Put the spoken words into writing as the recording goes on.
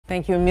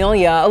Thank you,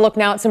 Amelia. A look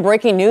now at some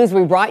breaking news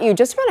we brought you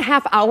just about a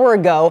half hour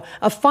ago.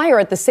 A fire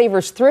at the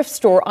Savers thrift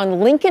store on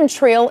Lincoln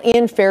Trail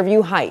in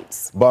Fairview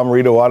Heights.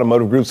 Bommarito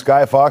Automotive Group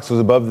Skyfox was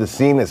above the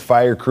scene as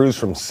fire crews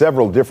from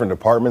several different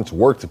departments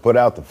worked to put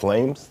out the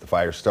flames. The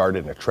fire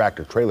started in a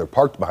tractor trailer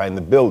parked behind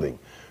the building.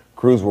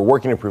 Crews were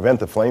working to prevent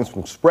the flames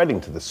from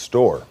spreading to the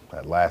store.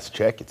 At last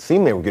check, it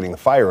seemed they were getting the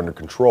fire under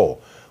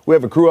control. We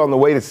have a crew on the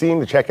way to scene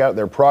to check out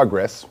their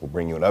progress. We'll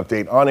bring you an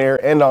update on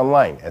air and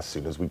online as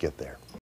soon as we get there.